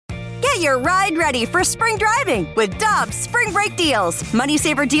Get your ride ready for spring driving with Dobbs Spring Break Deals. Money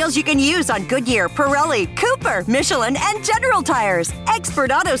saver deals you can use on Goodyear, Pirelli, Cooper, Michelin, and General Tires.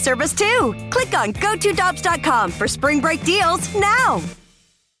 Expert auto service, too. Click on GoToDobbs.com for spring break deals now.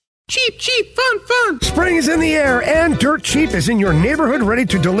 Cheap, cheap, fun, fun. Spring is in the air, and Dirt Cheap is in your neighborhood ready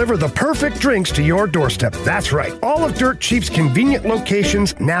to deliver the perfect drinks to your doorstep. That's right. All of Dirt Cheap's convenient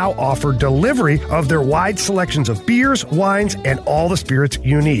locations now offer delivery of their wide selections of beers, wines, and all the spirits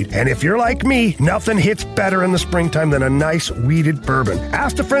you need. And if you're like me, nothing hits better in the springtime than a nice weeded bourbon.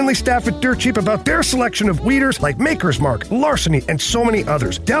 Ask the friendly staff at Dirt Cheap about their selection of weeders like Maker's Mark, Larceny, and so many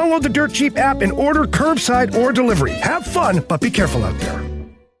others. Download the Dirt Cheap app and order curbside or delivery. Have fun, but be careful out there.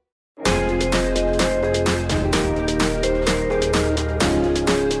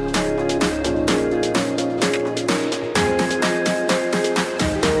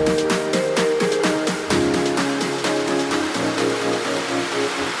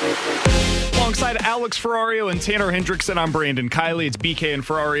 Alex Ferrario and Tanner Hendrickson. I'm Brandon Kiley. It's BK and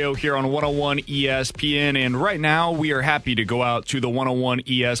Ferrario here on 101 ESPN. And right now, we are happy to go out to the 101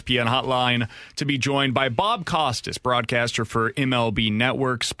 ESPN hotline to be joined by Bob Costas, broadcaster for MLB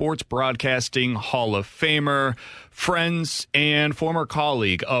Network, Sports Broadcasting Hall of Famer, friends and former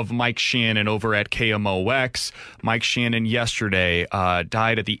colleague of Mike Shannon over at KMOX. Mike Shannon yesterday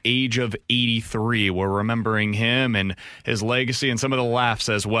died at the age of 83. We're remembering him and his legacy and some of the laughs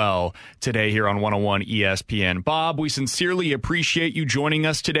as well today here on 101 ESPN. Bob, we sincerely appreciate you joining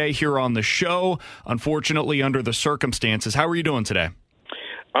us today here on the show. Unfortunately, under the circumstances, how are you doing today?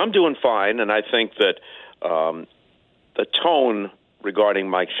 I'm doing fine, and I think that the tone regarding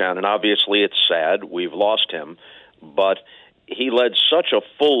Mike Shannon, obviously it's sad. We've lost him. But he led such a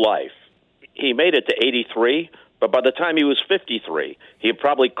full life. He made it to 83, but by the time he was 53, he had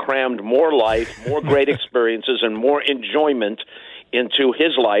probably crammed more life, more great experiences, and more enjoyment into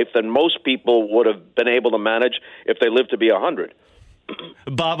his life than most people would have been able to manage if they lived to be 100.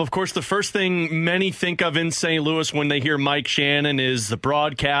 Bob, of course, the first thing many think of in St. Louis when they hear Mike Shannon is the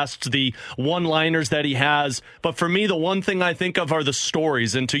broadcasts, the one-liners that he has. But for me, the one thing I think of are the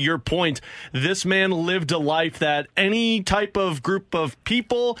stories. And to your point, this man lived a life that any type of group of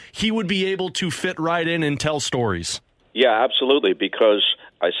people, he would be able to fit right in and tell stories. Yeah, absolutely, because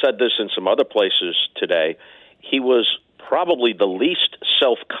I said this in some other places today. He was probably the least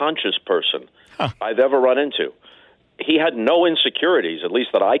self-conscious person I've ever run into. He had no insecurities, at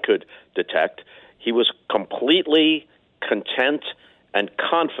least that I could detect. He was completely content and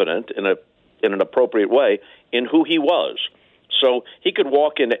confident in an appropriate way in who he was. So he could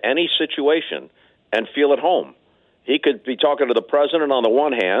walk into any situation and feel at home. He could be talking to the president on the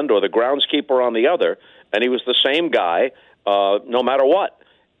one hand or the groundskeeper on the other, and he was the same guy no matter what.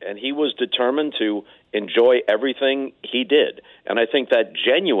 And he was determined to enjoy everything he did. And I think that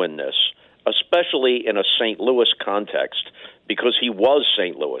genuineness, especially in a St. Louis context, because he was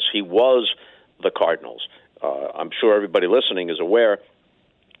St. Louis. He was the Cardinals. I'm sure everybody listening is aware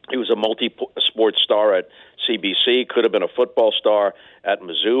he was a multi-sport star at CBC, could have been a football star at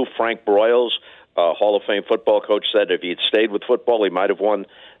Mizzou. Frank Broyles, Hall of Fame football coach, said if he had stayed with football, he might have won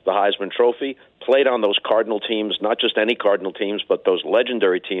the Heisman Trophy. Played on those Cardinal teams, not just any Cardinal teams, but those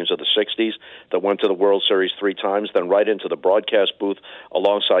legendary teams of the 60s that went to the World Series 3 times, then right into the broadcast booth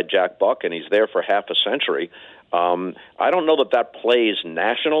alongside Jack Buck, and he's there for half a century. I don't know that plays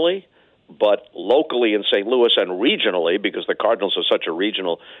nationally, but locally in St. Louis and regionally, because the Cardinals are such a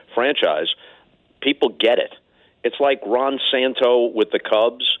regional franchise, people get it. It's like Ron Santo with the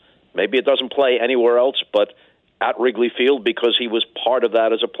Cubs. Maybe it doesn't play anywhere else but at Wrigley Field because he was part of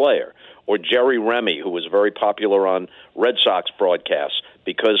that as a player. Or Jerry Remy, who was very popular on Red Sox broadcasts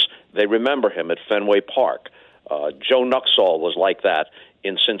because they remember him at Fenway Park. Joe Nuxall was like that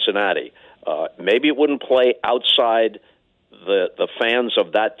in Cincinnati. Maybe it wouldn't play outside the fans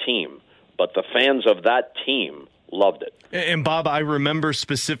of that team, but the fans of that team loved it. And Bob, I remember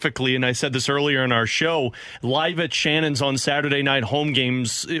specifically, and I said this earlier in our show, live at Shannon's on Saturday night home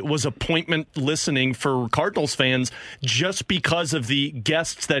games, it was appointment listening for Cardinals fans just because of the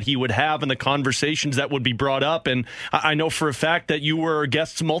guests that he would have and the conversations that would be brought up. And I know for a fact that you were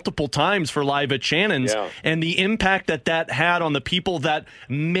guests multiple times for live at Shannon's, and the impact that had on the people that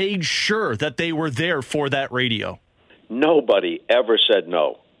made sure that they were there for that radio. Nobody ever said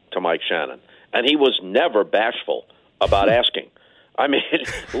no to Mike Shannon. And he was never bashful about asking. I mean,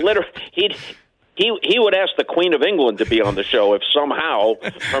 literally, he would ask the Queen of England to be on the show if somehow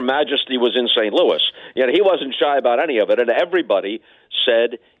Her Majesty was in St. Louis. Yet he wasn't shy about any of it, and everybody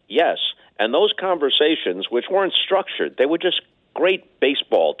said yes. And those conversations, which weren't structured, they were just great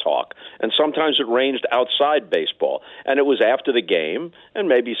baseball talk, and sometimes it ranged outside baseball. And it was after the game, and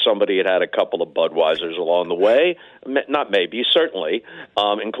maybe somebody had a couple of Budweisers along the way. Not maybe, certainly,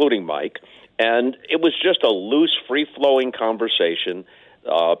 including Mike. And it was just a loose, free-flowing conversation.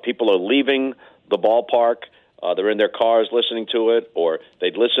 People are leaving the ballpark. They're in their cars listening to it, or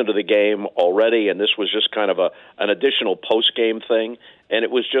they'd listened to the game already, and this was just kind of an additional post-game thing, and it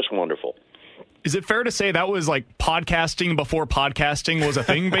was just wonderful. Is it fair to say that was like podcasting before podcasting was a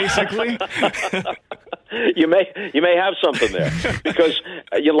thing, basically? You may have something there, because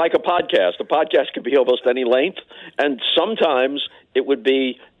you like a podcast can be almost any length, and sometimes it would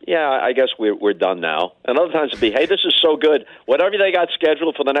be, yeah, I guess we're done now, and other times it'd be, hey, this is so good, whatever they got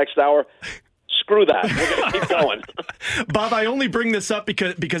scheduled for the next hour, screw that. We're going to keep going. Bob, I only bring this up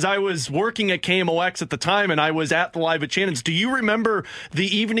because I was working at KMOX at the time, and I was at the Live at Shannon's. Do you remember the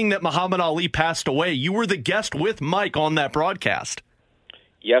evening that Muhammad Ali passed away? You were the guest with Mike on that broadcast.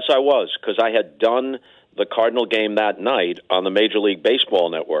 Yes, I was, because I had done the Cardinal game that night on the Major League Baseball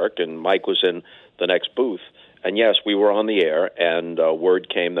Network, and Mike was in the next booth. And yes, we were on the air, and word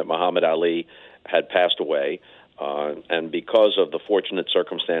came that Muhammad Ali had passed away. And because of the fortunate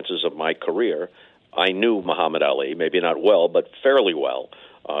circumstances of my career, I knew Muhammad Ali, maybe not well, but fairly well.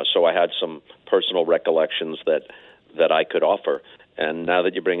 So I had some personal recollections that I could offer. And now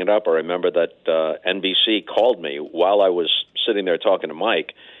that you bring it up, I remember that NBC called me while I was sitting there talking to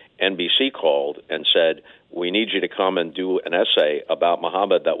Mike. NBC called and said, we need you to come and do an essay about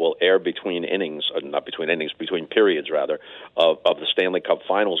Muhammad that will air between periods, of the Stanley Cup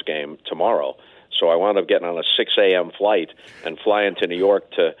Finals game tomorrow. So I wound up getting on a 6 a.m. flight and flying to New York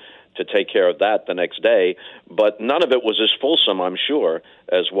to take care of that the next day. But none of it was as fulsome, I'm sure,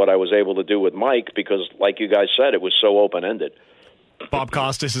 as what I was able to do with Mike, because, like you guys said, it was so open-ended. Bob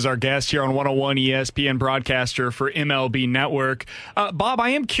Costas is our guest here on 101 ESPN, broadcaster for MLB Network. Bob, I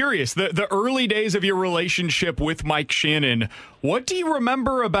am curious, the early days of your relationship with Mike Shannon, what do you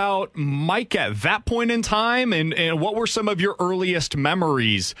remember about Mike at that point in time, and what were some of your earliest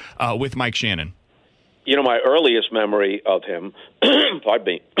memories with Mike Shannon? You know, my earliest memory of him, I'm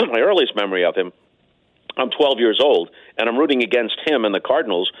 12 years old, and I'm rooting against him and the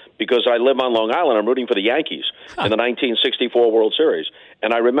Cardinals because I live on Long Island. I'm rooting for the Yankees in the 1964 World Series.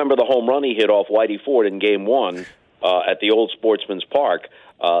 And I remember the home run he hit off Whitey Ford in Game 1 at the old Sportsman's Park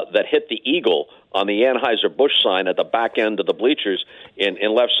that hit the eagle on the Anheuser-Busch sign at the back end of the bleachers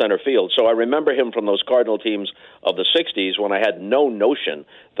in left center field. So I remember him from those Cardinal teams of the 60s when I had no notion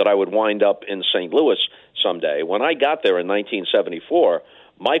that I would wind up in St. Louis someday. When I got there in 1974,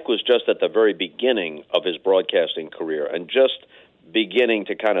 Mike was just at the very beginning of his broadcasting career and just beginning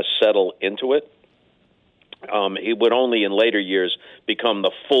to kind of settle into it. He would only in later years become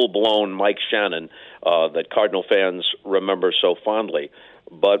the full-blown Mike Shannon that Cardinal fans remember so fondly.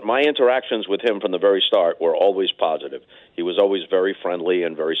 But my interactions with him from the very start were always positive. He was always very friendly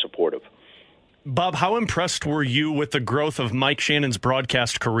and very supportive. Bob, how impressed were you with the growth of Mike Shannon's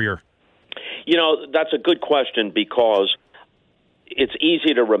broadcast career? You know, that's a good question because it's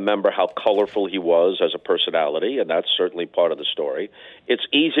easy to remember how colorful he was as a personality, and that's certainly part of the story. It's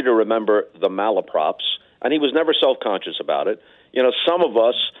easy to remember the malaprops, and he was never self-conscious about it. You know, some of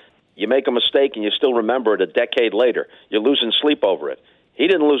us, you make a mistake and you still remember it a decade later. You're losing sleep over it. He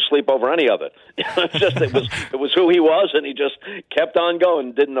didn't lose sleep over any of it. It was who he was, and he just kept on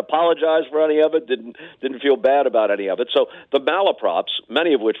going. Didn't apologize for any of it. Didn't feel bad about any of it. So the malaprops,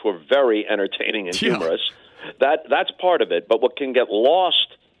 many of which were very entertaining and humorous, that's part of it. But what can get lost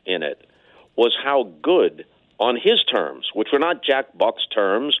in it was how good, on his terms, which were not Jack Buck's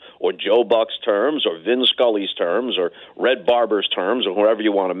terms or Joe Buck's terms or Vin Scully's terms or Red Barber's terms or whoever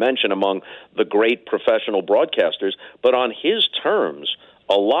you want to mention among the great professional broadcasters, but on his terms,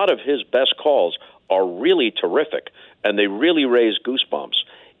 a lot of his best calls are really terrific, and they really raise goosebumps.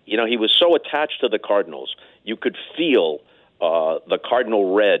 You know, he was so attached to the Cardinals. You could feel the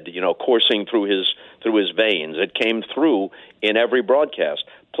Cardinal red, you know, coursing through his veins. It came through in every broadcast.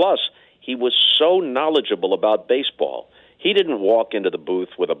 Plus, he was so knowledgeable about baseball. He didn't walk into the booth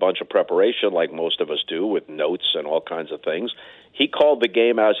with a bunch of preparation like most of us do with notes and all kinds of things. He called the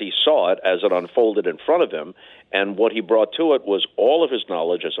game as he saw it, as it unfolded in front of him, and what he brought to it was all of his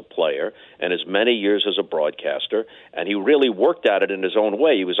knowledge as a player and his many years as a broadcaster, and he really worked at it in his own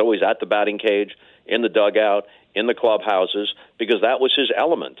way. He was always at the batting cage, in the dugout, in the clubhouses, because that was his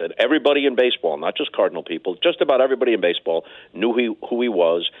element. And everybody in baseball, not just Cardinal people, just about everybody in baseball knew who he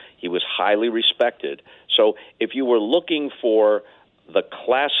was. He was highly respected. So if you were looking for the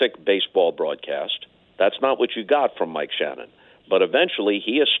classic baseball broadcast, that's not what you got from Mike Shannon. But eventually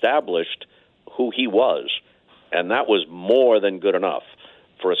he established who he was and that was more than good enough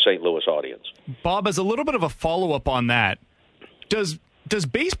for a St. Louis audience. Bob, as a little bit of a follow-up on that, does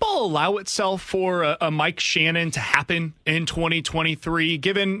baseball allow itself for a Mike Shannon to happen in 2023,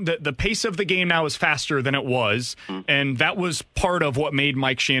 given that the pace of the game now is faster than it was, and that was part of what made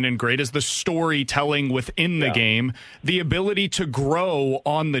Mike Shannon great, is the storytelling within the game. The ability to grow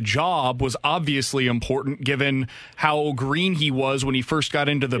on the job was obviously important, given how green he was when he first got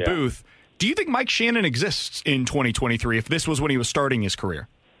into the booth. Do you think Mike Shannon exists in 2023 if this was when he was starting his career?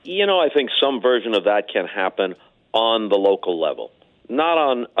 I think some version of that can happen on the local level, not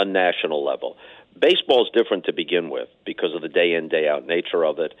on a national level. Baseball's different to begin with because of the day-in, day-out nature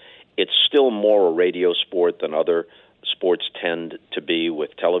of it. It's still more a radio sport than other sports tend to be,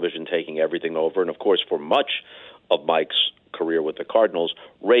 with television taking everything over. And, of course, for much of Mike's career with the Cardinals,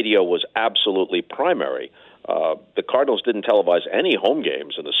 radio was absolutely primary. The Cardinals didn't televise any home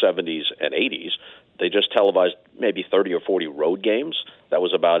games in the 70s and 80s. They just televised maybe 30 or 40 road games. That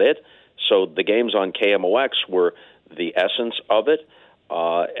was about it. So the games on KMOX were the essence of it.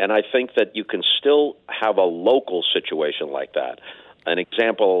 And I think that you can still have a local situation like that. An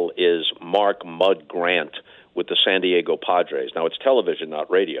example is Mark Mud Grant with the San Diego Padres. Now, it's television,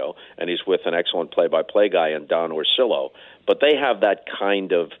 not radio, and he's with an excellent play-by-play guy in Don Orsillo. But they have that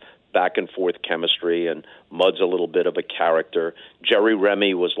kind of back-and-forth chemistry, and Mud's a little bit of a character. Jerry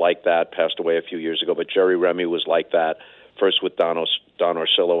Remy was like that, passed away a few years ago, but Jerry Remy was like that, first with Don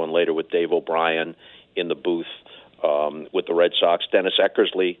Orsillo and later with Dave O'Brien in the booth with the Red Sox. Dennis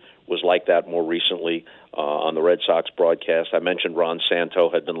Eckersley was like that more recently on the Red Sox broadcast. I mentioned Ron Santo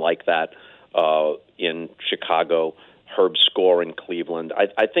had been like that in Chicago, Herb Score in Cleveland.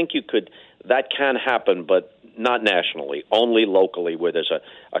 I think that can happen, but not nationally, only locally, where there's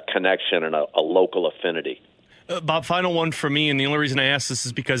a connection and a local affinity. Bob, final one for me, and the only reason I ask this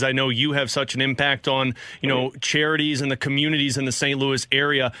is because I know you have such an impact on, charities and the communities in the St. Louis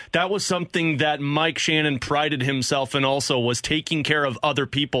area. That was something that Mike Shannon prided himself in also, was taking care of other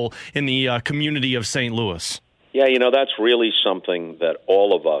people in the community of St. Louis. Yeah, that's really something that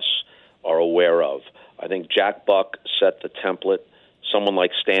all of us are aware of. I think Jack Buck set the template. Someone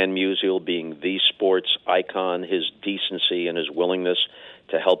like Stan Musial being the sports icon, his decency and his willingness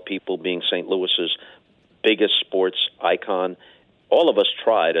to help people being St. Louis's biggest sports icon. All of us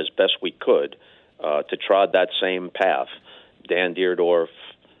tried as best we could to trod that same path. Dan Deerdorf,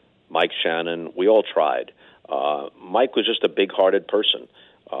 Mike Shannon, we all tried. Mike was just a big-hearted person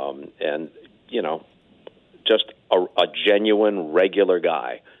and, just a genuine, regular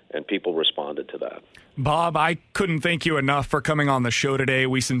guy, and people responded to that. Bob, I couldn't thank you enough for coming on the show today.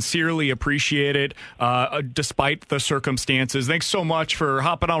 We sincerely appreciate it, despite the circumstances. Thanks so much for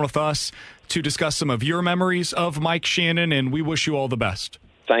hopping on with us to discuss some of your memories of Mike Shannon, and we wish you all the best.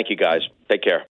 Thank you, guys. Take care.